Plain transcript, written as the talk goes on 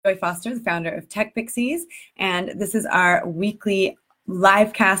Joy Foster, the founder of Tech Pixies, and this is our weekly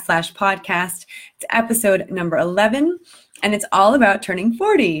live cast / podcast. It's episode number 11, and it's all about turning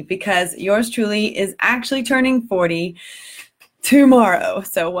 40 because yours truly is actually turning 40 tomorrow.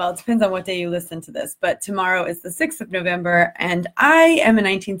 So, well, it depends on what day you listen to this, but tomorrow is the 6th of November, and I am a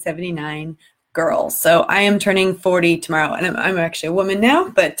 1979 girl. So I am turning 40 tomorrow, and I'm actually a woman now,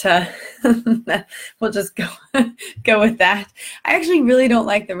 but we'll just go with that. I actually really don't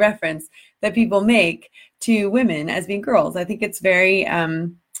like the reference that people make to women as being girls. I think it's very, I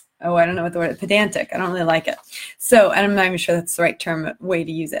don't know what the word is, pedantic. I don't really like it. So, and I'm not even sure that's the right way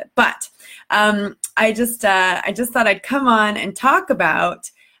to use it. But I just thought I'd come on and talk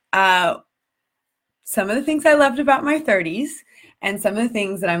about some of the things I loved about my 30s and some of the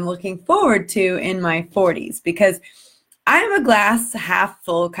things that I'm looking forward to in my 40s, because I'm a glass half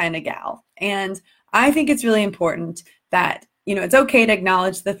full kind of gal. And I think it's really important that, it's okay to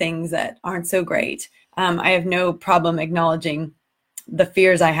acknowledge the things that aren't so great. I have no problem acknowledging the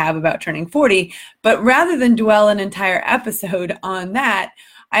fears I have about turning 40, but rather than dwell an entire episode on that,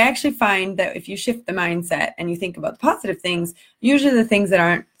 I actually find that if you shift the mindset and you think about the positive things, usually the things that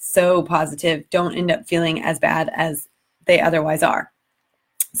aren't so positive don't end up feeling as bad as they otherwise are.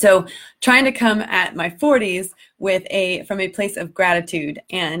 So trying to come at my 40s from a place of gratitude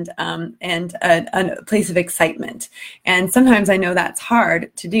and a place of excitement. And sometimes I know that's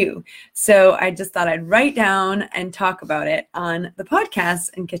hard to do. So I just thought I'd write down and talk about it on the podcast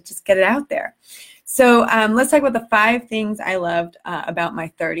and just get it out there. So let's talk about the 5 things I loved about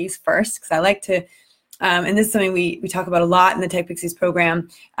my 30s first, because I like to, and this is something we talk about a lot in the Tech Pixies program.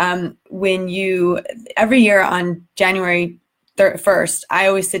 Every year on January 1st, I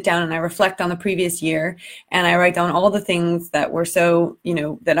always sit down and I reflect on the previous year, and I write down all the things that were so,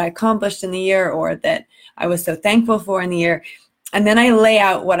 that I accomplished in the year or that I was so thankful for in the year. And then I lay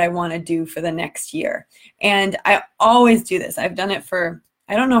out what I want to do for the next year. And I always do this. I've done it for,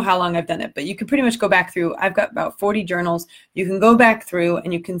 I don't know how long I've done it, but you can pretty much go back through. I've got about 40 journals. You can go back through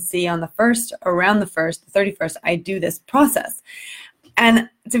and you can see on the 1st, around the 1st, the 31st, I do this process. And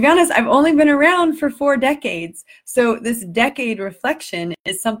to be honest, I've only been around for 4 decades. So this decade reflection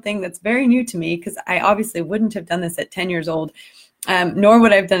is something that's very new to me, because I obviously wouldn't have done this at 10 years old, nor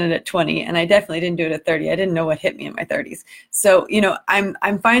would I have done it at 20. And I definitely didn't do it at 30. I didn't know what hit me in my 30s. So,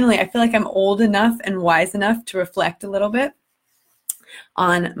 I'm finally, I feel like I'm old enough and wise enough to reflect a little bit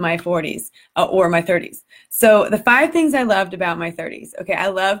on my 40s or my 30s. So the 5 things I loved about my 30s. Okay, I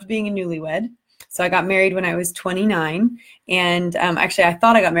loved being a newlywed. So I got married when I was 29, and actually I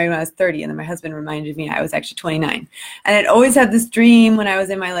thought I got married when I was 30, and then my husband reminded me I was actually 29. And I'd always had this dream when I was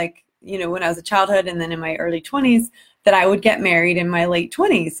in my when I was a childhood and then in my early 20s that I would get married in my late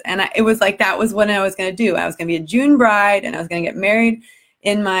 20s. And it was like that was what I was going to do. I was going to be a June bride, and I was going to get married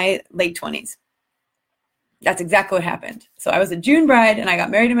in my late 20s. That's exactly what happened. So I was a June bride and I got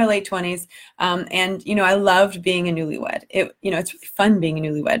married in my late 20s. And I loved being a newlywed. It's really fun being a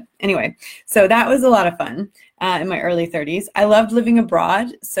newlywed. Anyway, so that was a lot of fun in my early 30s. I loved living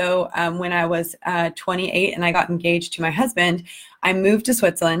abroad. So when I was 28 and I got engaged to my husband, I moved to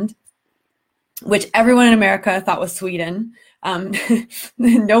Switzerland, which everyone in America thought was Sweden.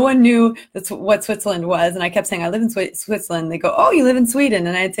 No one knew what Switzerland was. And I kept saying, I live in Switzerland. They go, oh, you live in Sweden.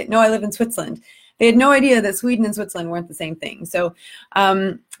 And I'd say, no, I live in Switzerland. They had no idea that Sweden and Switzerland weren't the same thing. So,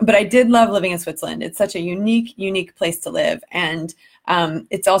 but I did love living in Switzerland. It's such a unique place to live. And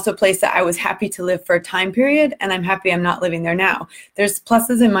it's also a place that I was happy to live for a time period, and I'm happy I'm not living there now. There's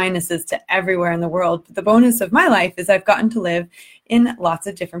pluses and minuses to everywhere in the world. But the bonus of my life is I've gotten to live in lots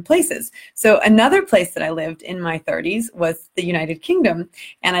of different places. So another place that I lived in my 30s was the United Kingdom,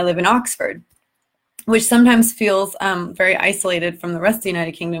 and I live in Oxford, which sometimes feels very isolated from the rest of the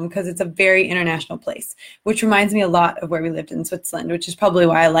United Kingdom because it's a very international place, which reminds me a lot of where we lived in Switzerland, which is probably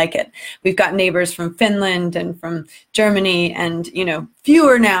why I like it. We've got neighbors from Finland and from Germany and,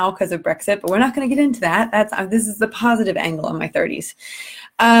 fewer now because of Brexit, but we're not going to get into that. This is the positive angle on my 30s.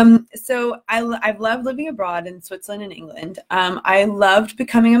 So I've loved living abroad in Switzerland and England. I loved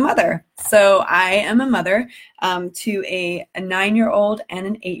becoming a mother. So I am a mother to a 9-year-old and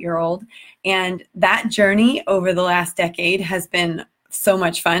an 8-year-old. And that journey over the last decade has been so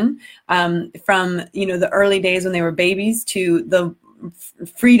much fun. From, the early days when they were babies to the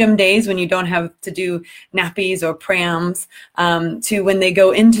freedom days when you don't have to do nappies or prams, to when they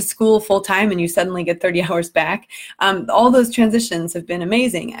go into school full time and you suddenly get 30 hours back. All those transitions have been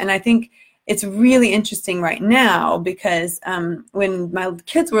amazing. And I think it's really interesting right now because when my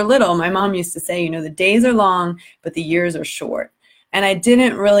kids were little, my mom used to say, the days are long, but the years are short. And I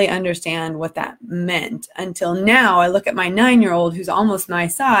didn't really understand what that meant until now. I look at my 9-year-old who's almost my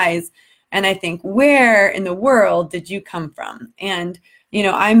size, and I think, where in the world did you come from? And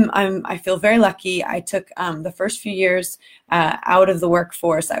I feel very lucky. I took the first few years out of the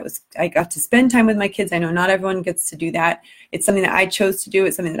workforce. I got to spend time with my kids. I know not everyone gets to do that. It's something that I chose to do.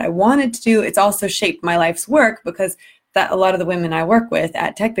 It's something that I wanted to do. It's also shaped my life's work, because that a lot of the women I work with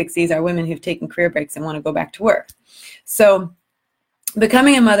at Tech Pixies are women who've taken career breaks and want to go back to work. So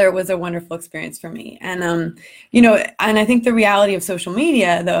becoming a mother was a wonderful experience for me. And, and I think the reality of social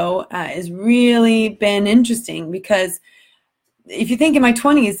media, though, has really been interesting, because if you think in my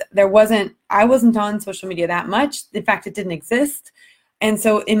 20s, I wasn't on social media that much. In fact, it didn't exist. And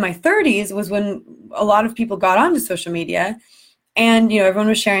so in my 30s was when a lot of people got onto social media, and, everyone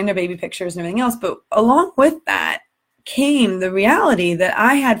was sharing their baby pictures and everything else. But along with that came the reality that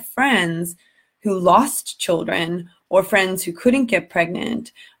I had friends who lost children, or friends who couldn't get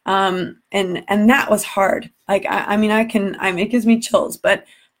pregnant. And that was hard. Like, it gives me chills, but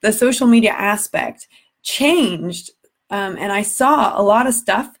the social media aspect changed. And I saw a lot of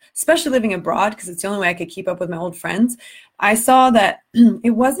stuff, especially living abroad, because it's the only way I could keep up with my old friends. I saw that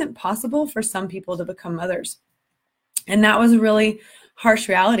it wasn't possible for some people to become mothers. And that was a really harsh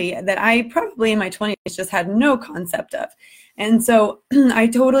reality that I probably in my 20s just had no concept of. And so I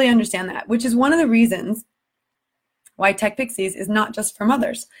totally understand that, which is one of the reasons why Tech Pixies is not just for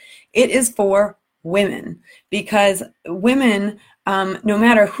mothers. It is for women, because women, no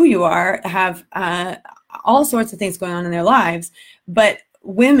matter who you are, have all sorts of things going on in their lives, but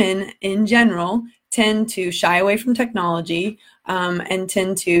women in general tend to shy away from technology, and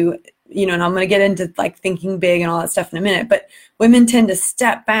tend to, and I'm going to get into like thinking big and all that stuff in a minute, but women tend to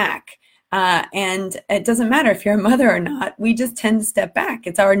step back. And it doesn't matter if you're a mother or not. We just tend to step back.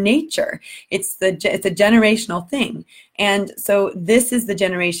 It's our nature. It's a generational thing. And so this is the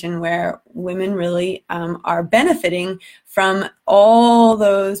generation where women really are benefiting from all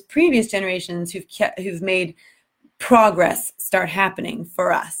those previous generations who've made progress start happening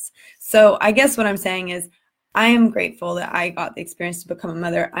for us. So I guess what I'm saying is, I am grateful that I got the experience to become a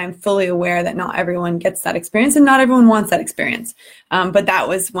mother. I'm fully aware that not everyone gets that experience, and not everyone wants that experience. But that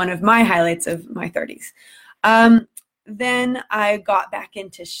was one of my highlights of my 30s. Then I got back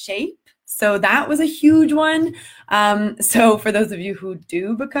into shape. So that was a huge one. So for those of you who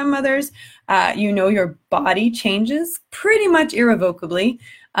do become mothers, your body changes pretty much irrevocably.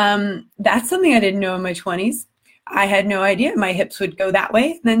 That's something I didn't know in my 20s. I had no idea my hips would go that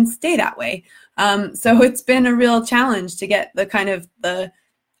way and then stay that way. So it's been a real challenge to get I don't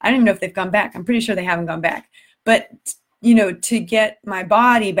even know if they've gone back. I'm pretty sure they haven't gone back. But, to get my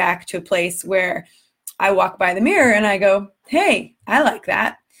body back to a place where I walk by the mirror and I go, hey, I like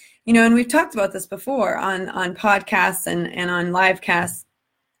that. And we've talked about this before on podcasts and on live casts,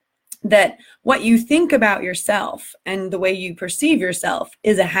 that what you think about yourself and the way you perceive yourself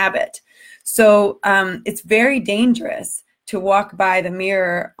is a habit. So it's very dangerous to walk by the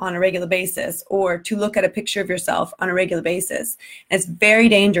mirror on a regular basis, or to look at a picture of yourself on a regular basis. And it's very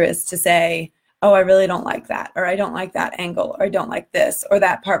dangerous to say, oh, I really don't like that, or I don't like that angle, or I don't like this, or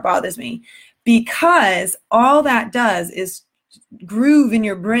that part bothers me. Because all that does is groove in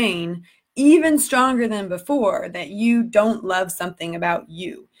your brain even stronger than before that you don't love something about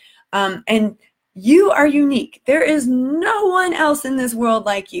you. And you are unique. There is no one else in this world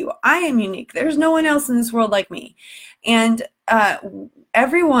like you. I am unique. There's no one else in this world like me. And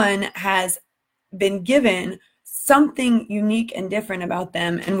everyone has been given something unique and different about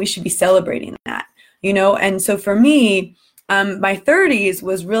them, and we should be celebrating that, And so for me, my 30s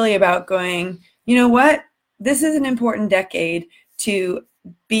was really about going, you know what? This is an important decade to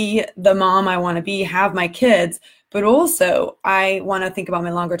be the mom I want to be, have my kids, but also I want to think about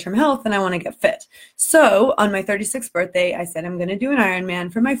my longer term health, and I want to get fit. So on my 36th birthday, I said I'm going to do an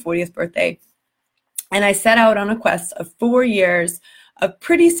Ironman for my 40th birthday. And I set out on a quest of 4 years of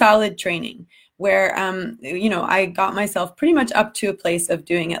pretty solid training, where, I got myself pretty much up to a place of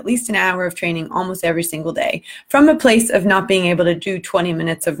doing at least an hour of training almost every single day, from a place of not being able to do 20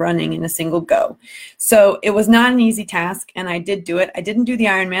 minutes of running in a single go. So it was not an easy task, and I did do it. I didn't do the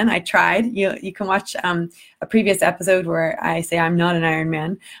Ironman. I tried. You can watch a previous episode where I say I'm not an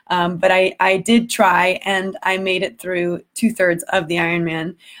Ironman, but I did try, and I made it through 2/3 of the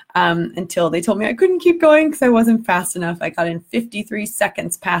Ironman until they told me I couldn't keep going because I wasn't fast enough. I got in 53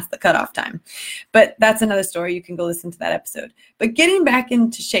 seconds past the cutoff time. But that's another story. You can go listen to that episode. But getting back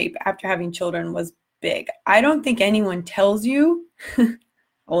into shape after having children was big. I don't think anyone tells you,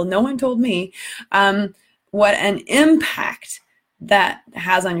 well, no one told me, what an impact that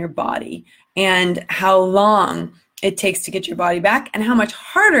has on your body, and how long it takes to get your body back, and how much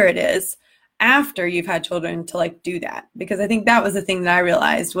harder it is after you've had children to like do that. Because I think that was the thing that I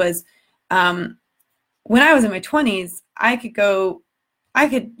realized was when I was in my 20s,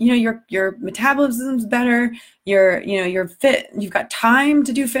 your metabolism's better, you're fit, you've got time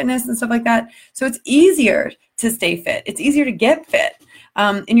to do fitness and stuff like that. So it's easier to stay fit. It's easier to get fit.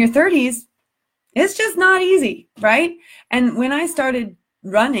 In your 30s, it's just not easy, right? And when I started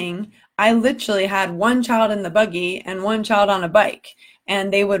running, I literally had one child in the buggy and one child on a bike,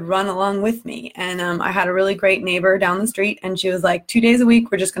 and they would run along with me. And I had a really great neighbor down the street, and she was like, 2 days a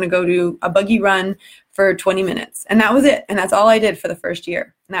week, we're just going to go do a buggy run for 20 minutes. And that was it. And that's all I did for the first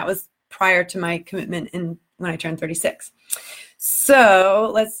year. And that was prior to my commitment when I turned 36.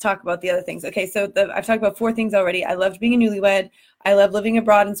 So let's talk about the other things. Okay, so I've talked about 4 things already. I loved being a newlywed. I loved living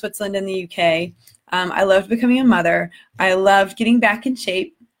abroad in Switzerland and the UK. I loved becoming a mother. I loved getting back in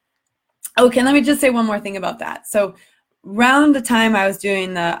shape. Okay, let me just say one more thing about that. So around the time I was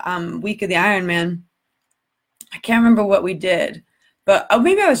doing the week of the Ironman, I can't remember what we did, but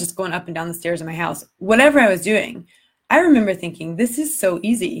maybe I was just going up and down the stairs in my house. Whatever I was doing, I remember thinking, this is so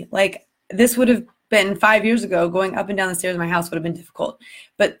easy. Like, this would have been 5 years ago, going up and down the stairs in my house would have been difficult.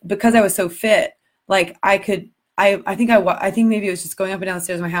 But because I was so fit, like I think maybe it was just going up and down the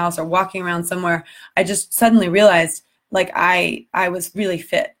stairs of my house or walking around somewhere. I just suddenly realized like I was really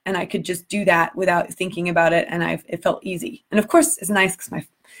fit, and I could just do that without thinking about it, and it felt easy. And of course, it's nice because I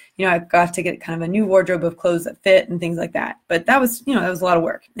got to get kind of a new wardrobe of clothes that fit and things like that. But that was a lot of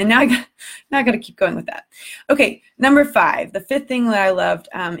work, and now I got to keep going with that. Okay, number 5, the 5th thing that I loved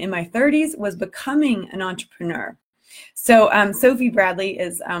in my 30s was becoming an entrepreneur. So Sophie Bradley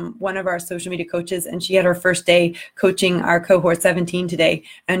is one of our social media coaches, and she had her first day coaching our cohort 17 today,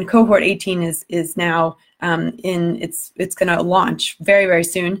 and cohort 18 is now it's going to launch very, very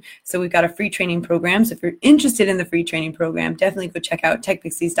soon. So we've got a free training program. So if you're interested in the free training program, definitely go check out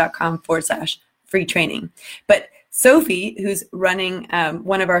techpixies.com/free training. But Sophie, who's running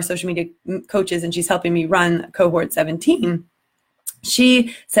one of our social media coaches, and she's helping me run cohort 17,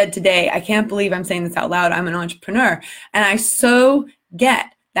 she said today, I can't believe I'm saying this out loud, I'm an entrepreneur. And I so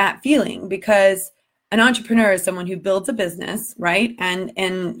get that feeling, because an entrepreneur is someone who builds a business, right? And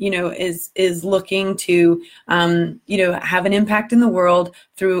is looking to have an impact in the world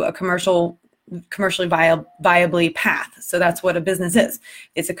through a commercially viably path. So that's what a business is.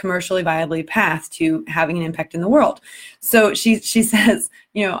 It's a commercially viably path to having an impact in the world. So she says,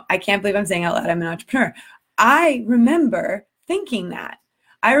 I can't believe I'm saying out loud I'm an entrepreneur. I remember thinking that.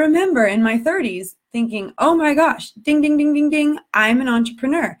 I remember in my 30s thinking, oh my gosh, ding, ding, ding, ding, ding, I'm an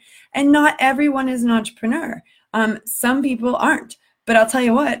entrepreneur. And not everyone is an entrepreneur. Some people aren't. But I'll tell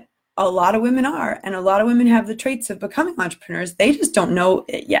you what, a lot of women are. And a lot of women have the traits of becoming entrepreneurs. They just don't know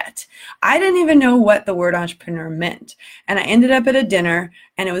it yet. I didn't even know what the word entrepreneur meant. And I ended up at a dinner,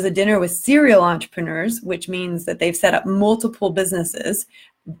 and it was a dinner with serial entrepreneurs, which means that they've set up multiple businesses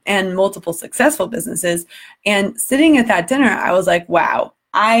and multiple successful businesses. And sitting at that dinner, I was like, wow,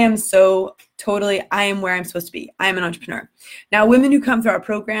 I am where I'm supposed to be. I am an entrepreneur. Now, women who come through our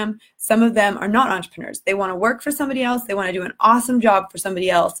program, some of them are not entrepreneurs. They want to work for somebody else. They want to do an awesome job for somebody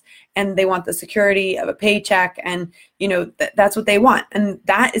else. And they want the security of a paycheck. And, that's what they want. And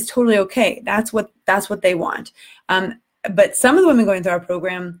that is totally okay. That's what they want. But some of the women going through our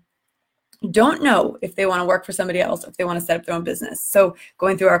program don't know if they want to work for somebody else, if they want to set up their own business. So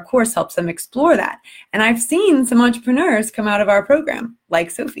going through our course helps them explore that. And I've seen some entrepreneurs come out of our program, like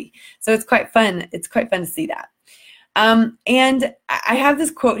Sophie. So it's quite fun. It's quite fun to see that. And I have this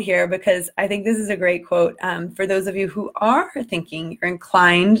quote here because I think this is a great quote for those of you who are thinking you're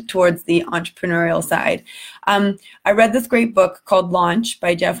inclined towards the entrepreneurial side. I read this great book called Launch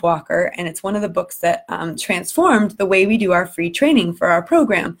by Jeff Walker, and it's one of the books that transformed the way we do our free training for our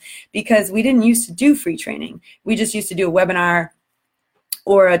program, because we didn't used to do free training. We just used to do a webinar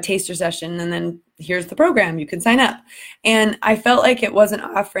or a taster session, and then here's the program, you can sign up. And I felt like it wasn't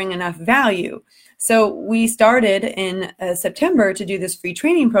offering enough value. So we started in September to do this free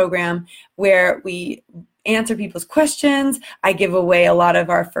training program where we answer people's questions. I give away a lot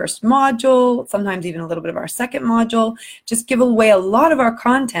of our first module, sometimes even a little bit of our second module, just give away a lot of our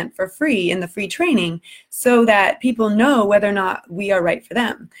content for free in the free training so that people know whether or not we are right for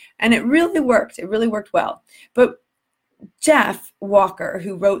them. And it really worked. It really worked well. But Jeff Walker,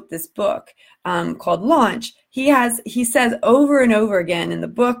 who wrote this book called Launch, he says over and over again in the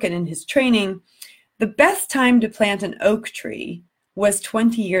book and in his training, the best time to plant an oak tree was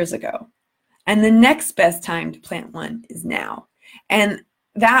 20 years ago. And the next best time to plant one is now. And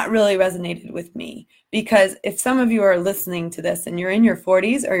that really resonated with me, because if some of you are listening to this and you're in your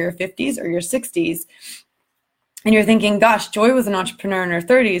 40s or your 50s or your 60s, and you're thinking, gosh, Joy was an entrepreneur in her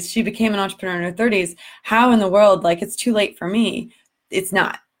 30s. She became an entrepreneur in her 30s. How in the world, like, it's too late for me? It's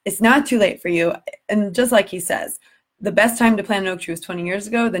not. It's not too late for you. And just like he says, the best time to plant an oak tree was 20 years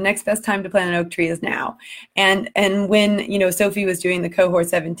ago. The next best time to plant an oak tree is now. And when, you know, Sophie was doing the cohort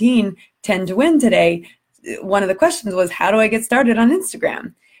 17, 10 to win today, one of the questions was, how do I get started on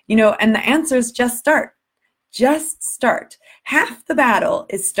Instagram? You know, and the answer is just start. Just start. Half the battle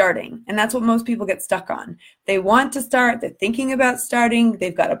is starting, and that's what most people get stuck on. They want to start, they're thinking about starting,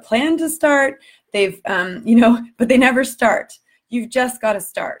 they've got a plan to start, but they never start. You've just got to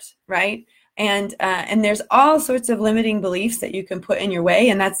start, right? And there's all sorts of limiting beliefs that you can put in your way,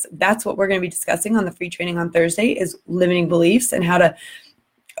 and that's what we're going to be discussing on the free training on Thursday, is limiting beliefs and how to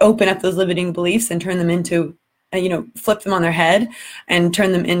open up those limiting beliefs and turn them into, flip them on their head and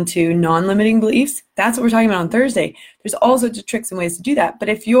turn them into non-limiting beliefs. That's what we're talking about on Thursday. There's all sorts of tricks and ways to do that. But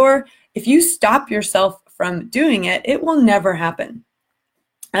if you stop yourself from doing it, it will never happen.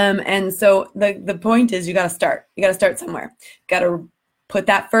 And so the point is, you got to start. You got to start somewhere. You got to put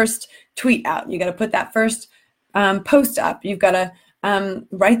that first tweet out. You got to put that first post up. You've got to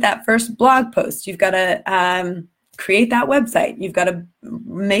write that first blog post. You've got to create that website. You've got to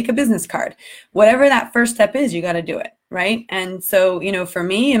make a business card. Whatever that first step is, you got to do it, right? And so, for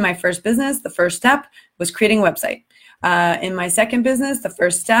me, in my first business, the first step was creating a website. In my second business, the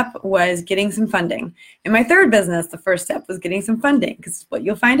first step was getting some funding. In my third business, the first step was getting some funding, because what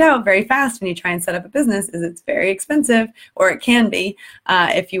you'll find out very fast when you try and set up a business is it's very expensive, or it can be,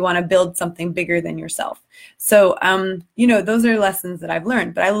 if you want to build something bigger than yourself. So, those are lessons that I've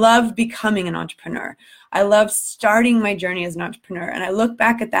learned, but I love becoming an entrepreneur. I love starting my journey as an entrepreneur, and I look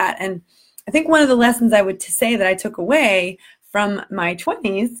back at that, and I think one of the lessons I would say that I took away from my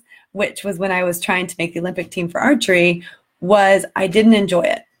 20s, which was when I was trying to make the Olympic team for archery, was I didn't enjoy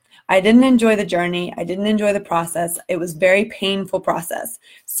it. I didn't enjoy the journey. I didn't enjoy the process. It was a very painful process.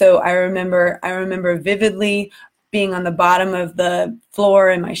 So I remember vividly being on the bottom of the floor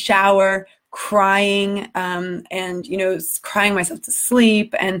in my shower, crying, and crying myself to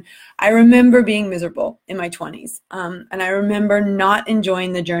sleep. And I remember being miserable in my 20s. And I remember not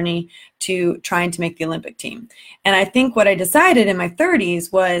enjoying the journey to trying to make the Olympic team. And I think what I decided in my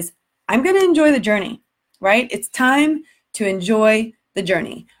 30s was, I'm going to enjoy the journey, right? It's time to enjoy the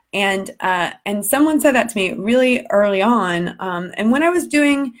journey. And someone said that to me really early on. And when I was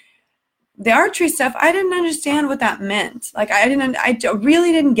doing the archery stuff, I didn't understand what that meant. Like, I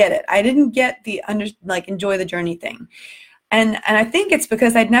really didn't get it. I didn't get the enjoy the journey thing. And I think it's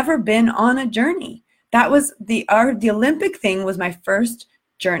because I'd never been on a journey. That was the Olympic thing was my first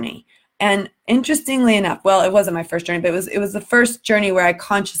journey. And interestingly enough, well, it wasn't my first journey, but it was the first journey where I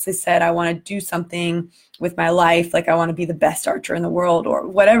consciously said, I want to do something with my life. Like, I want to be the best archer in the world, or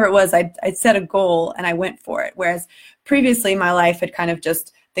whatever it was. I'd set a goal and I went for it. Whereas previously my life had kind of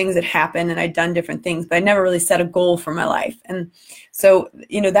just, things had happened and I'd done different things, but I never really set a goal for my life. And so,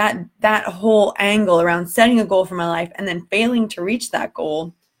 that whole angle around setting a goal for my life and then failing to reach that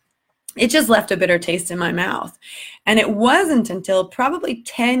goal, it just left a bitter taste in my mouth. And it wasn't until probably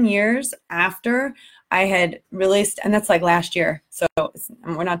 10 years after I had released, and that's like last year, so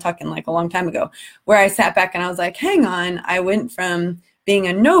we're not talking like a long time ago, where I sat back and I was like, hang on, I went from being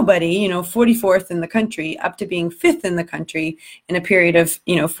a nobody, 44th in the country, up to being 5th in the country in a period of,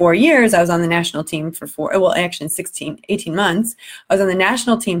 4 years. I was on the national team for 18 months. I was on the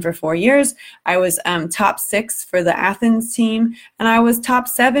national team for 4 years. I was top 6 for the Athens team, and I was top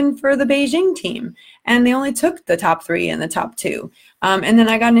 7 for the Beijing team. And they only took the top 3 and the top 2. And then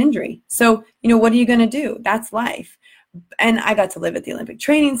I got an injury. So, what are you going to do? That's life. And I got to live at the Olympic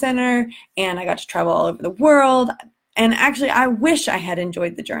Training Center, and I got to travel all over the world. And actually, I wish I had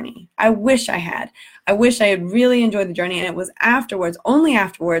enjoyed the journey. I wish I had. I wish I had really enjoyed the journey. And it was only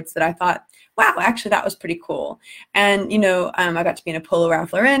afterwards, that I thought, wow, actually, that was pretty cool. And, I got to be in a Polo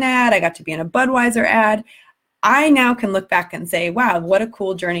Ralph Lauren ad. I got to be in a Budweiser ad. I now can look back and say, wow, what a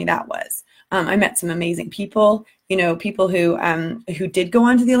cool journey that was. I met some amazing people, people who did go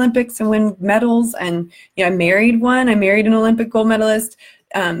on to the Olympics and win medals. And, I married one. I married an Olympic gold medalist.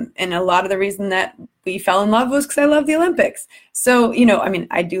 And a lot of the reason that we fell in love was because I love the Olympics. So,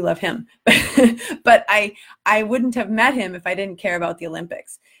 I do love him, but I wouldn't have met him if I didn't care about the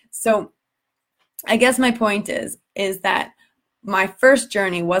Olympics. So I guess my point is that my first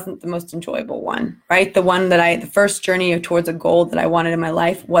journey wasn't the most enjoyable one, right? The first journey towards a goal that I wanted in my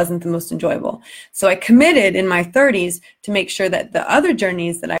life wasn't the most enjoyable. So I committed in my 30s to make sure that the other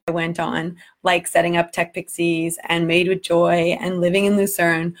journeys that I went on, like setting up Tech Pixies and Made with Joy and living in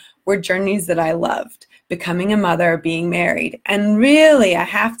Lucerne, were journeys that I loved. Becoming a mother, being married. And really, I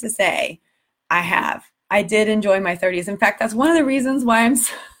have to say, I have. I did enjoy my 30s. In fact, that's one of the reasons why I'm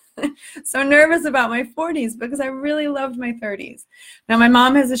so nervous about my 40s, because I really loved my 30s. Now, my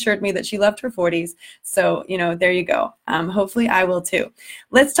mom has assured me that she loved her 40s. So, there you go. Hopefully I will too.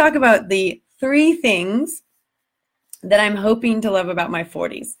 Let's talk about the 3 things that I'm hoping to love about my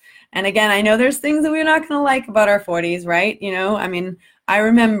 40s. And again, I know there's things that we're not going to like about our 40s, right? I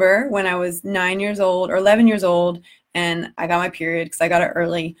remember when I was 9 years old or 11 years old and I got my period because I got it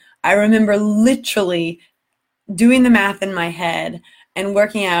early. I remember literally doing the math in my head and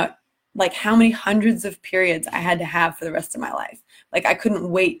working out like how many hundreds of periods I had to have for the rest of my life. Like I couldn't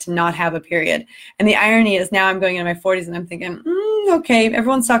wait to not have a period. And the irony is now I'm going into my 40s and I'm thinking, okay,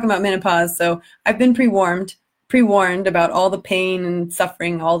 everyone's talking about menopause. So I've been pre-warned about all the pain and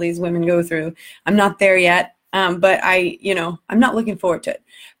suffering all these women go through. I'm not there yet, but I'm not looking forward to it.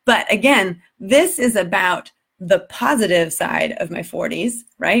 But again, this is about the positive side of my 40s,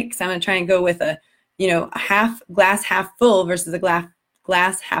 right? Because I'm going to try and go with a glass half full versus a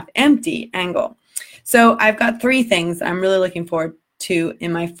glass half empty angle. So I've got 3 things I'm really looking forward to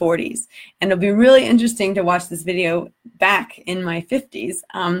in my 40s. And it'll be really interesting to watch this video back in my 50s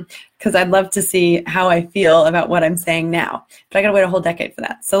because I'd love to see how I feel about what I'm saying now. But I got to wait a whole decade for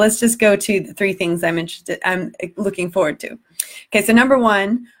that. So let's just go to the 3 things I'm looking forward to. Okay, so number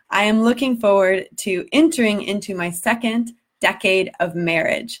 1, I am looking forward to entering into my 2nd decade of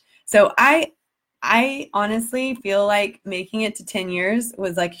marriage. So I honestly feel like making it to 10 years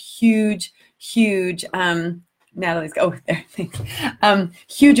was like huge, Natalie's, there, thanks.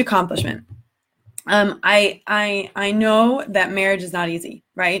 Huge accomplishment. I know that marriage is not easy,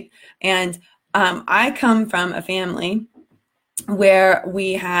 right? And I come from a family where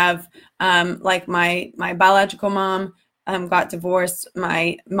we have like my biological mom got divorced.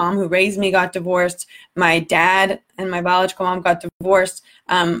 My mom who raised me got divorced. My dad and my biological mom got divorced.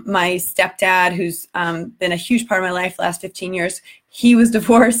 My stepdad, who's been a huge part of my life the last 15 years, he was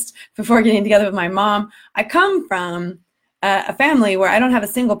divorced before getting together with my mom. I come from a family where I don't have a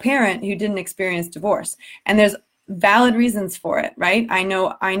single parent who didn't experience divorce. And there's valid reasons for it, right? I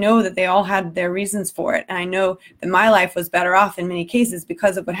know that they all had their reasons for it. And I know that my life was better off in many cases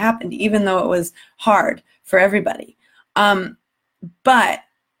because of what happened, even though it was hard for everybody. But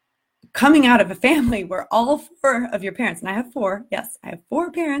coming out of a family where all 4 of your parents, and I have 4, yes, I have 4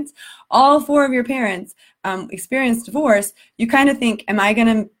 parents, all 4 of your parents experienced divorce, you kind of think, am I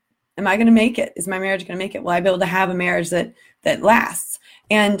going to make it? Is my marriage going to make it? Will I be able to have a marriage that lasts?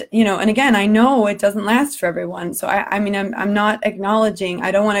 And, and again, I know it doesn't last for everyone. So I'm not acknowledging,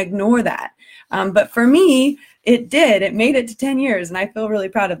 I don't want to ignore that. But for me, it did. It made it to 10 years, and I feel really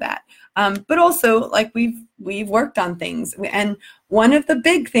proud of that. But also, like we've worked on things, and one of the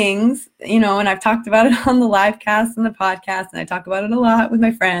big things, and I've talked about it on the live cast and the podcast, and I talk about it a lot with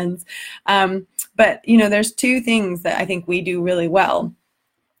my friends. But there's 2 things that I think we do really well.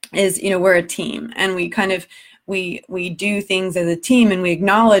 Is we're a team, and we kind of we do things as a team, and we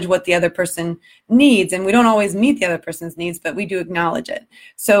acknowledge what the other person needs, and we don't always meet the other person's needs, but we do acknowledge it.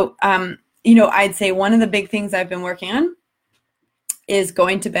 So I'd say one of the big things I've been working on is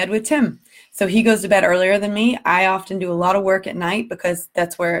going to bed with Tim. So he goes to bed earlier than me. I often do a lot of work at night because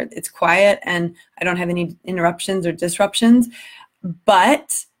that's where it's quiet and I don't have any interruptions or disruptions.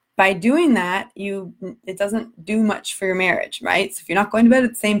 But by doing that, it doesn't do much for your marriage, right? So if you're not going to bed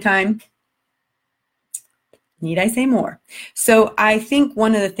at the same time, need I say more? So I think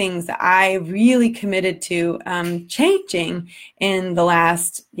one of the things that I really committed to changing in the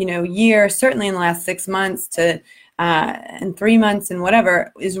last year, certainly in the last 6 months to and 3 months and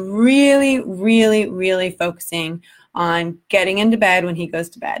whatever, is really, really, really focusing on getting into bed when he goes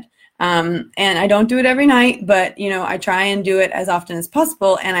to bed. And I don't do it every night, but, I try and do it as often as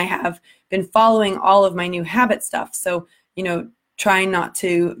possible. And I have been following all of my new habit stuff. So, trying not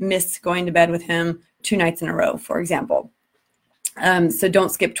to miss going to bed with him 2 nights in a row, for example. So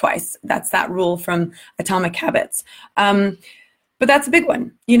don't skip twice. That's that rule from Atomic Habits. But that's a big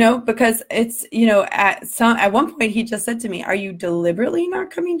one, because it's, at one point he just said to me, "Are you deliberately not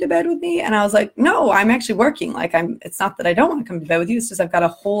coming to bed with me?" And I was like, "No, I'm actually working. It's not that I don't want to come to bed with you. It's just I've got a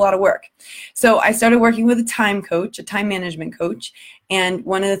whole lot of work." So I started working with a time coach, a time management coach. And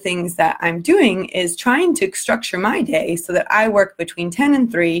one of the things that I'm doing is trying to structure my day so that I work between 10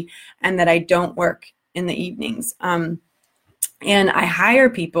 and 3 and that I don't work in the evenings. And I hire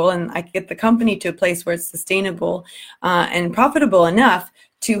people, and I get the company to a place where it's sustainable and profitable enough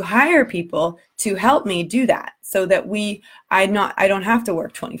to hire people to help me do that, so that I don't have to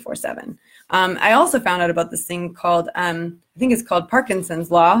work 24/7. I also found out about this thing called I think it's called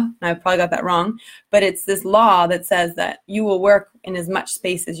Parkinson's law, and I probably got that wrong, but it's this law that says that you will work in as much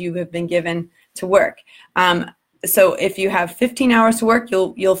space as you have been given to work. So if you have 15 hours to work,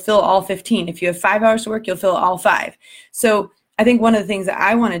 you'll fill all 15. If you have 5 hours to work, you'll fill all 5. So I think one of the things that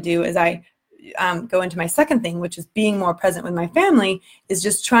I want to do is I go into my second thing, which is being more present with my family, is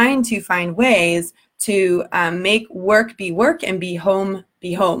just trying to find ways to make work be work and be home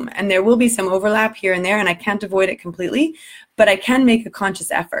be home. And there will be some overlap here and there, and I can't avoid it completely, but I can make a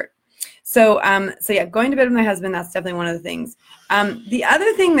conscious effort. So yeah, going to bed with my husband, that's definitely one of the things. The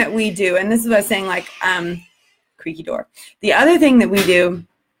other thing that we do, and this is what I was saying, like, creaky door. The other thing that we do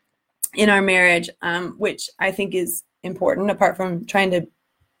in our marriage, which I think is important, apart from trying to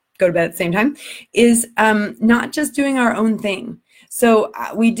go to bed at the same time, is not just doing our own thing. So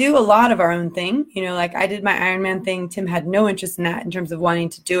we do a lot of our own thing. You know, like I did my Ironman thing. Tim had no interest in that in terms of wanting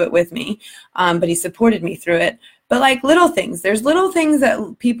to do it with me, but he supported me through it. But like little things, there's little things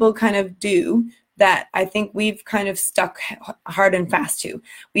that people kind of do that I think we've kind of stuck hard and fast to.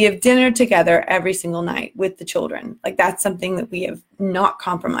 We have dinner together every single night with the children. Like that's something that we have not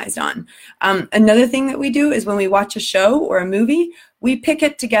compromised on. Another thing that we do is when we watch a show or a movie, we pick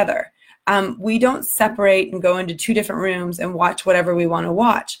it together. We don't separate and go into 2 different rooms and watch whatever we want to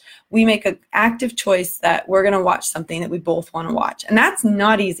watch. We make an active choice that we're going to watch something that we both want to watch. And that's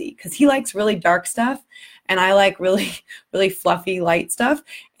not easy because he likes really dark stuff and I like really, really fluffy, light stuff.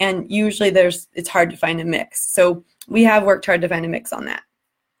 And usually it's hard to find a mix. So we have worked hard to find a mix on that.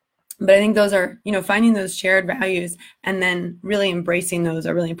 But I think those are, you know, finding those shared values and then really embracing those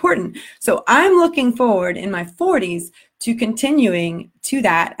are really important. So I'm looking forward in my 40s to continuing to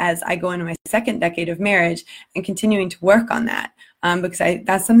that as I go into my second decade of marriage and continuing to work on that because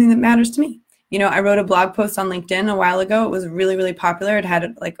that's something that matters to me. You know, I wrote a blog post on LinkedIn a while ago. It was really, really popular. It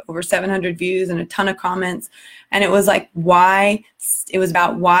had like over 700 views and a ton of comments. And it was like it was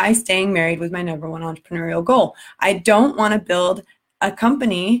about why staying married was my number one entrepreneurial goal. I don't want to build a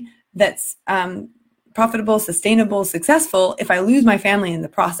company that's profitable, sustainable, successful if I lose my family in the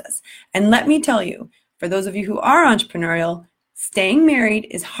process. And let me tell you, for those of you who are entrepreneurial, staying married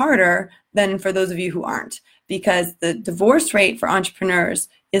is harder than for those of you who aren't, because the divorce rate for entrepreneurs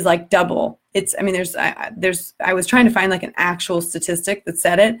is like double. I was trying to find like an actual statistic that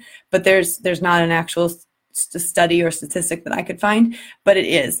said it, but there's not an actual study or statistic that I could find, but it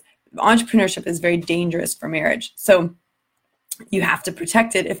is. Entrepreneurship is very dangerous for marriage. So you have to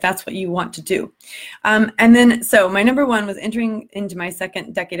protect it if that's what you want to do. And then, so my number one was entering into my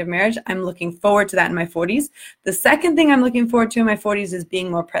second decade of marriage. I'm looking forward to that in my 40s. The second thing I'm looking forward to in my 40s is being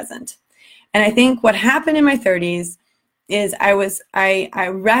more present. And I think what happened in my 30s is I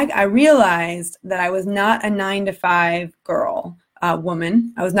realized that I was not a 9-to-5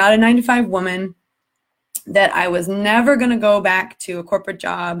 woman. I was not a 9-to-5 woman, that I was never going to go back to a corporate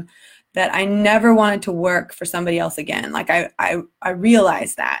job, that I never wanted to work for somebody else again. Like I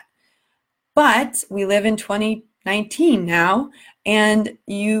realized that. But we live in 2019 now, and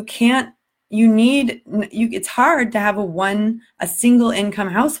it's hard to have a single income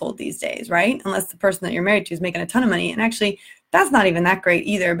household these days, right? Unless the person that you're married to is making a ton of money. And actually, that's not even that great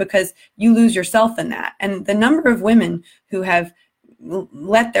either, because you lose yourself in that. And the number of women who have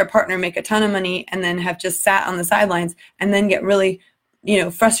let their partner make a ton of money and then have just sat on the sidelines and then get really,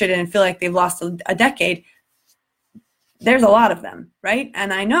 frustrated and feel like they've lost a decade, there's a lot of them, right?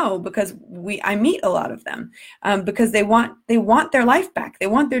 And I know because I meet a lot of them because they want their life back. They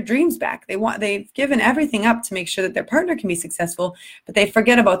want their dreams back. They've given everything up to make sure that their partner can be successful, but they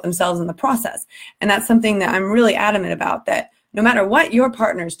forget about themselves in the process. And that's something that I'm really adamant about, that no matter what your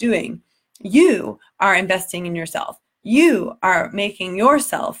partner's doing, you are investing in yourself. You are making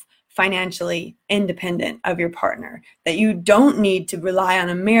yourself financially independent of your partner, that you don't need to rely on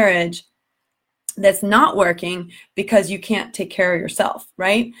a marriage that's not working because you can't take care of yourself,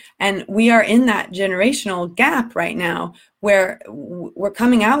 right? And we are in that generational gap right now where we're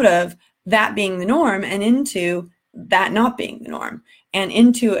coming out of that being the norm and into that not being the norm, and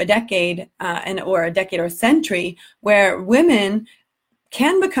into a decade or a century where women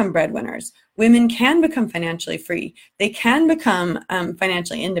can become breadwinners. Women can become financially free. They can become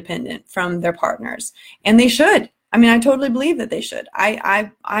financially independent from their partners, and they should. I mean, I totally believe that they should.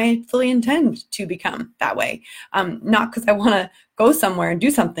 I fully intend to become that way. Not because I want to go somewhere and do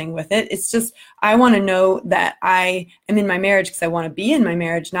something with it. It's just I want to know that I am in my marriage because I want to be in my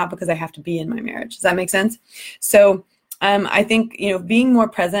marriage, not because I have to be in my marriage. Does that make sense? So I think, being more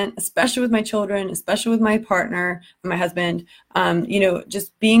present, especially with my children, especially with my partner, my husband,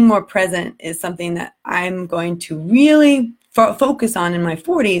 just being more present is something that I'm going to really focus on in my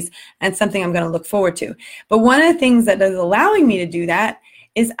 40s, and something I'm going to look forward to. But one of the things that is allowing me to do that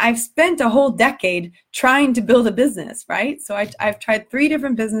is I've spent a whole decade trying to build a business, right? So I've tried 3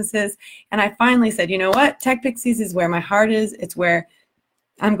 different businesses, and I finally said, you know what? Tech Pixies is where my heart is. It's where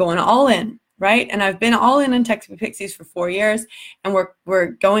I'm going all in, right? And I've been all in on Tech Pixies for 4 years, and we're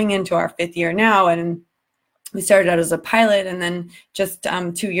going into our 5th year now. And we started out as a pilot, and then just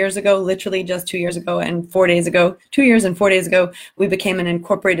 2 years ago, literally just 2 years ago and 4 days ago, 2 years and 4 days ago, we became an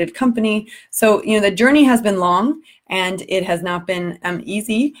incorporated company. So, you know, the journey has been long, and it has not been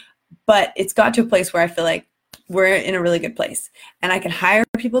easy, but it's got to a place where I feel like we're in a really good place, and I can hire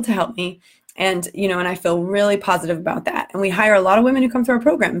people to help me. And, you know, and I feel really positive about that. And we hire a lot of women who come through our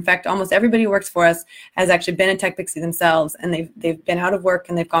program. In fact, almost everybody who works for us has actually been a Tech Pixie themselves, and they've been out of work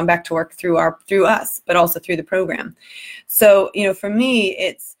and they've gone back to work through us, but also through the program. So, you know, for me,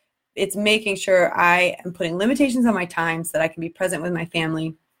 it's making sure I am putting limitations on my time so that I can be present with my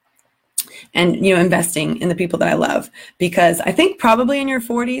family, and, you know, investing in the people that I love. Because I think probably in your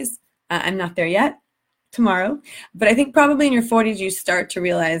 40s, I'm not there yet, tomorrow, but I think probably in your 40s you start to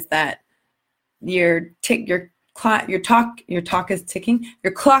realize that your clock is ticking,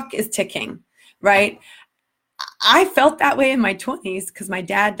 your clock is ticking, right? I felt that way in my 20s because my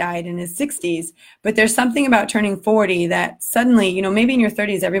dad died in his 60s, but there's something about turning 40 that suddenly, you know, maybe in your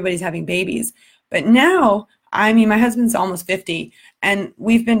 30s everybody's having babies, but now, I mean, my husband's almost 50, and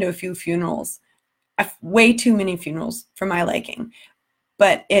we've been to a few funerals, way too many funerals for my liking,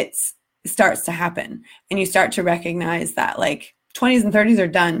 but it starts to happen, and you start to recognize that, like, 20s and 30s are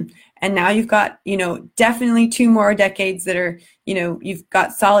done. And now you've got, you know, definitely 2 more decades that are, you know, you've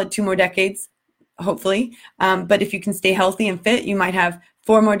got solid 2 more decades, hopefully. But if you can stay healthy and fit, you might have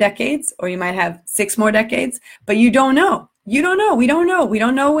 4 more decades, or you might have 6 more decades, but you don't know. You don't know. We don't know. We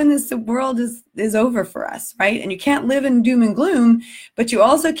don't know when this world is over for us, right? And you can't live in doom and gloom, but you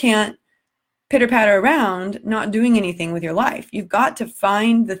also can't pitter-patter around not doing anything with your life. You've got to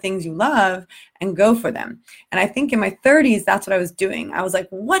find the things you love and go for them. And I think in my 30s, that's what I was doing. I was like,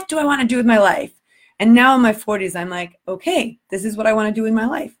 what do I want to do with my life? And now in my 40s, I'm like, okay, this is what I want to do with my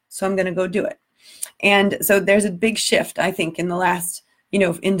life, so I'm going to go do it. And so there's a big shift, I think, in the last, you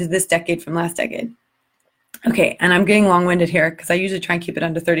know, into this decade from last decade. Okay, and I'm getting long-winded here because I usually try and keep it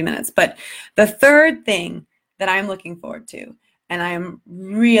under 30 minutes. But the third thing that I'm looking forward to, and I am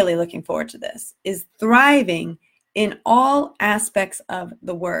really looking forward to this, is thriving in all aspects of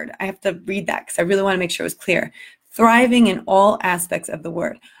the word. I have to read that because I really want to make sure it was clear. Thriving in all aspects of the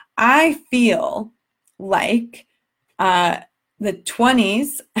word. I feel like the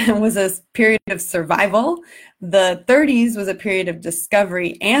 20s was a period of survival. The 30s was a period of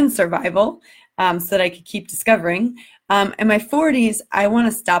discovery and survival, so that I could keep discovering. In my 40s, I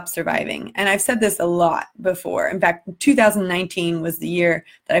want to stop surviving. And I've said this a lot before. In fact, 2019 was the year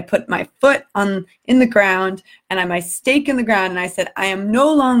that I put my foot in the ground, and I my stake in the ground, and I said, I am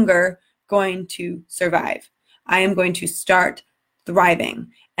no longer going to survive. I am going to start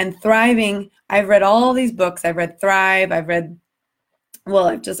thriving. And thriving, I've read all these books. I've read Thrive. I've read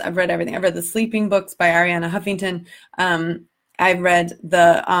everything. I've read the Sleeping books by Arianna Huffington. I've read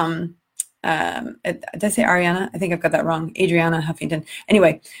the did I say Ariana? I think I've got that wrong. Adriana Huffington.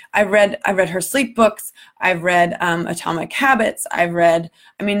 Anyway, I've read her sleep books. I've read Atomic Habits.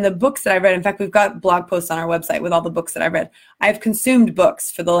 The books that I've read. In fact, we've got blog posts on our website with all the books that I've read. I've consumed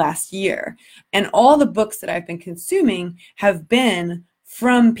books for the last year, and all the books that I've been consuming have been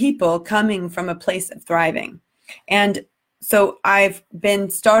from people coming from a place of thriving. And so I've been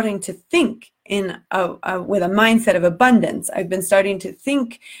starting to think with a mindset of abundance. I've been starting to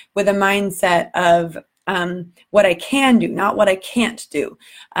think with a mindset of what I can do, not what I can't do.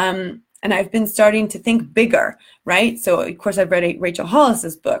 And I've been starting to think bigger, right? So of course I've read Rachel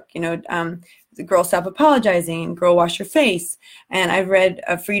Hollis's book, The Girl Stop Apologizing, Girl Wash Your Face. And I've read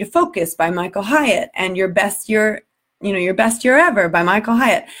Free to Focus by Michael Hyatt, and Your Best Year Ever by Michael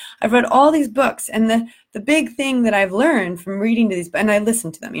Hyatt. I've read all these books, and the big thing that I've learned from reading to these, and I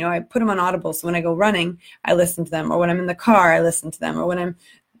listen to them, I put them on Audible, so when I go running, I listen to them, or when I'm in the car, I listen to them, or when I'm,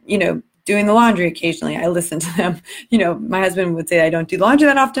 doing the laundry occasionally, I listen to them. My husband would say I don't do laundry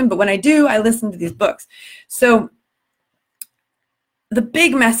that often, but when I do, I listen to these books. So the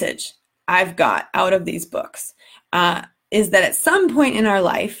big message I've got out of these books is that at some point in our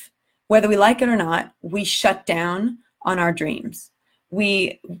life, whether we like it or not, we shut down on our dreams.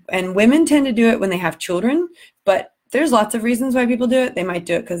 And women tend to do it when they have children, but there's lots of reasons why people do it. They might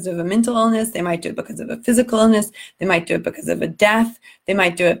do it because of a mental illness. They might do it because of a physical illness. They might do it because of a death. They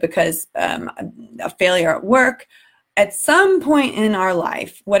might do it because a failure at work. At some point in our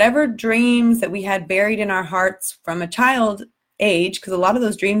life, whatever dreams that we had buried in our hearts from a child age, because a lot of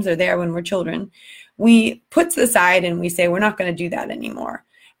those dreams are there when we're children, we put to the side and we say, we're not going to do that anymore.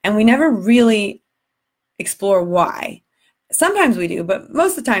 and we never really explore why. Sometimes we do, but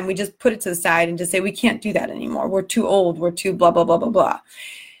most of the time we just put it to the side and just say, we can't do that anymore. We're too old. We're too blah, blah, blah, blah, blah.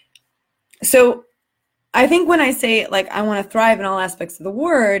 So I think when I say, like, I want to thrive in all aspects of the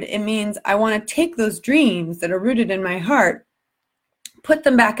word, it means I want to take those dreams that are rooted in my heart, put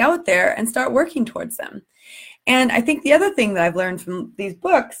them back out there, and start working towards them. And I think the other thing that I've learned from these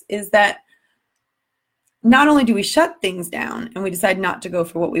books is that not only do we shut things down and we decide not to go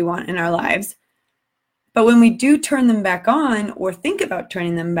for what we want in our lives, but when we do turn them back on or think about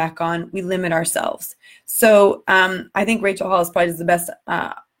turning them back on, we limit ourselves. So I think Rachel Hollis probably is the best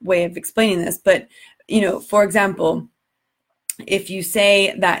way of explaining this. But, you know, for example, if you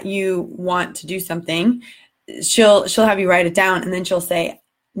say that you want to do something, she'll have you write it down, and then she'll say,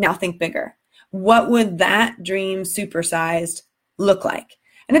 now think bigger. What would that dream supersized look like?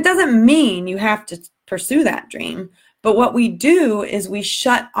 And it doesn't mean you have to pursue that dream, but what we do is we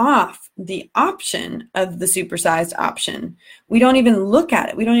shut off the option of the supersized option. We don't even look at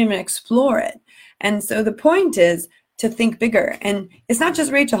it. We don't even explore it. And so the point is to think bigger. And it's not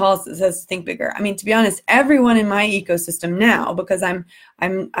just Rachel Hollis that says think bigger. I mean, to be honest, everyone in my ecosystem now, because I'm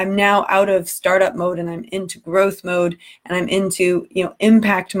now out of startup mode and I'm into growth mode and I'm into, you know,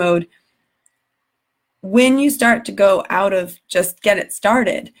 impact mode. When you start to go out of just get it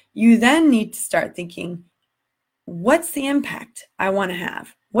started, you then need to start thinking, what's the impact I want to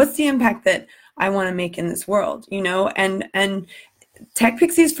have? What's the impact that I want to make in this world? You know, and Tech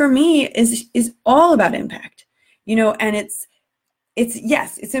Pixies for me is all about impact. You know, and it's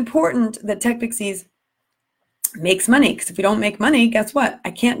yes, it's important that Tech Pixies makes money, because if we don't make money, guess what?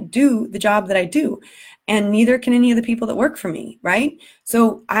 I can't do the job that I do, and neither can any of the people that work for me, right?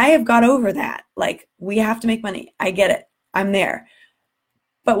 So I have got over that. Like, we have to make money. I get it. I'm there.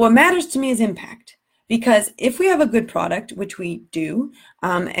 But what matters to me is impact. Because if we have a good product, which we do,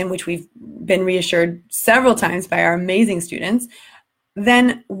 and which we've been reassured several times by our amazing students,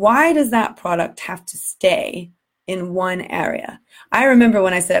 then why does that product have to stay in one area? I remember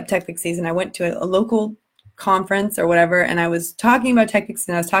when I set up Tech Pixies and I went to a local conference or whatever, and I was talking about Tech Pixies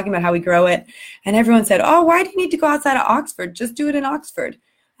and I was talking about how we grow it, and everyone said, oh, why do you need to go outside of Oxford? Just do it in Oxford.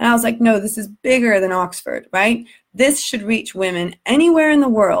 And I was like, no, this is bigger than Oxford, right? This should reach women anywhere in the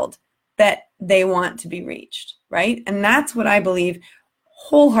world that they want to be reached, right? And that's what I believe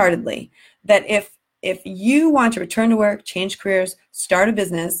wholeheartedly, that if you want to return to work, change careers, start a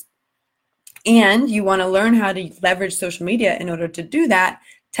business, and you want to learn how to leverage social media in order to do that,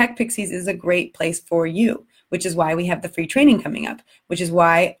 Tech Pixies is a great place for you, which is why we have the free training coming up, which is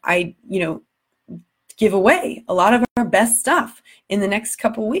why I, give away a lot of our best stuff in the next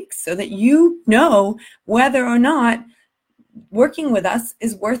couple weeks so that you know whether or not working with us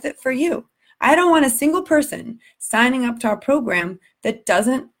is worth it for you. I don't want a single person signing up to our program that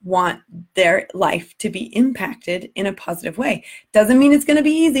doesn't want their life to be impacted in a positive way. Doesn't mean it's going to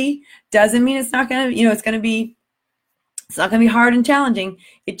be easy. Doesn't mean it's not going to, it's not going to be hard and challenging.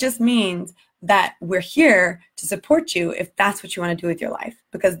 It just means that we're here to support you if that's what you want to do with your life,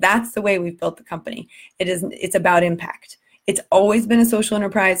 because that's the way we've built the company. It's about impact. It's always been a social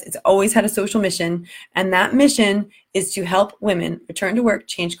enterprise. It's always had a social mission. And that mission is to help women return to work,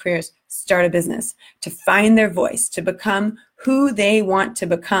 change careers, start a business, to find their voice, to become who they want to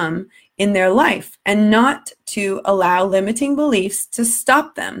become in their life, and not to allow limiting beliefs to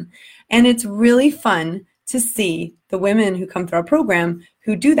stop them. And it's really fun to see the women who come through our program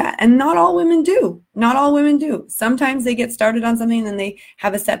who do that. And not all women do. Not all women do. Sometimes they get started on something and then they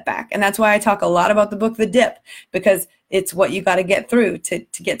have a setback. And that's why I talk a lot about the book, The Dip, because it's what you got to get through to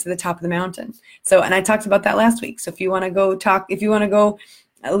get to the top of the mountain. So, and I talked about that last week. So if you want to go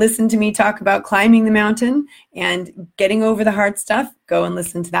listen to me talk about climbing the mountain and getting over the hard stuff, go and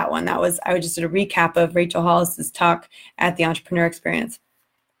listen to that one. I just did a recap of Rachel Hollis's talk at the Entrepreneur Experience.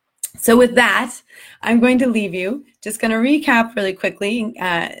 So with that, I'm going to leave you. Just going to recap really quickly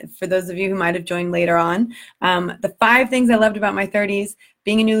for those of you who might have joined later on. The 5 things I loved about my 30s: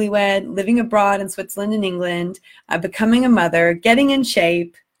 being a newlywed, living abroad in Switzerland and England, becoming a mother, getting in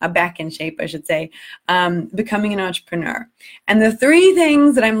shape, back in shape, I should say, becoming an entrepreneur. And the 3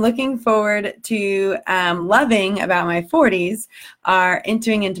 things that I'm looking forward to loving about my 40s are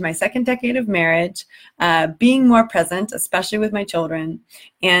entering into my 2nd decade of marriage, being more present, especially with my children,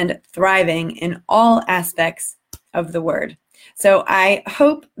 and thriving in all aspects of the word. So I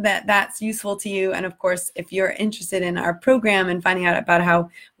hope that that's useful to you. And of course, if you're interested in our program and finding out about how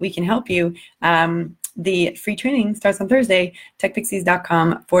we can help you, the free training starts on Thursday,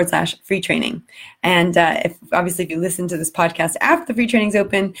 techpixies.com/free training. And if you listen to this podcast after the free training's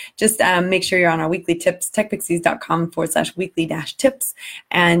open, just make sure you're on our weekly tips, techpixies.com/weekly-tips,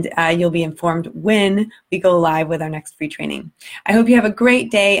 and you'll be informed when we go live with our next free training. I hope you have a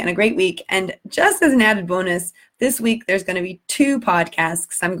great day and a great week. And just as an added bonus, this week there's going to be 2 podcasts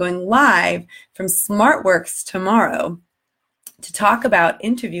because I'm going live from SmartWorks tomorrow to talk about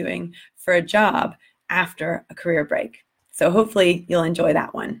interviewing for a job after a career break. So hopefully you'll enjoy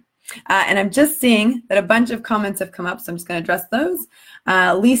that one. And I'm just seeing that a bunch of comments have come up, so I'm just going to address those.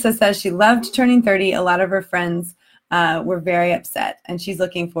 Lisa says she loved turning 30. A lot of her friends were very upset, and she's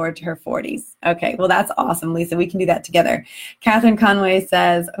looking forward to her 40s. Okay, well, that's awesome, Lisa. We can do that together. Catherine Conway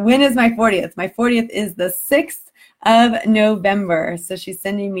says, when is my 40th? My 40th is the 6th of November. So she's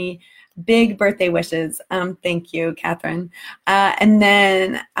sending me big birthday wishes. Thank you, Catherine. And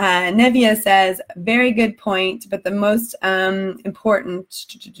then Nevia says, very good point, but the most important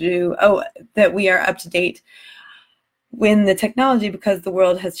to do, that we are up to date when the technology, because the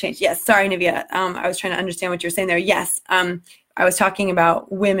world has changed. Yes, sorry, Nevia. I was trying to understand what you're saying there. Yes, I was talking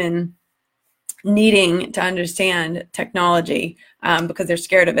about women needing to understand technology because they're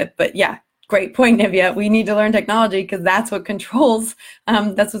scared of it. But yeah, great point, Nivea. We need to learn technology because that's what controls,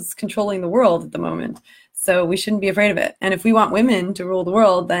 that's what's controlling the world at the moment. So we shouldn't be afraid of it. And if we want women to rule the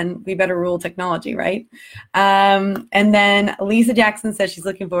world, then we better rule technology, right? And then Lisa Jackson says she's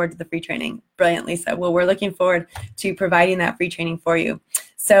looking forward to the free training. Brilliant, Lisa. Well, we're looking forward to providing that free training for you.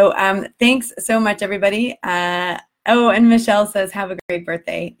 So thanks so much, everybody. And Michelle says, have a great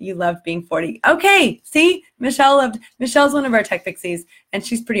birthday. You loved being 40. Okay, see, Michelle's one of our Tech Pixies, and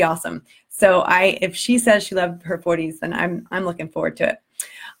she's pretty awesome. So if she says she loved her 40s, then I'm looking forward to it.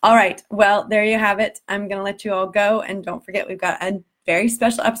 All right, well, there you have it. I'm going to let you all go, and don't forget we've got a very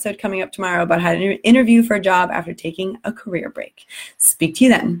special episode coming up tomorrow about how to interview for a job after taking a career break. Speak to you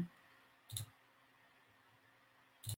then.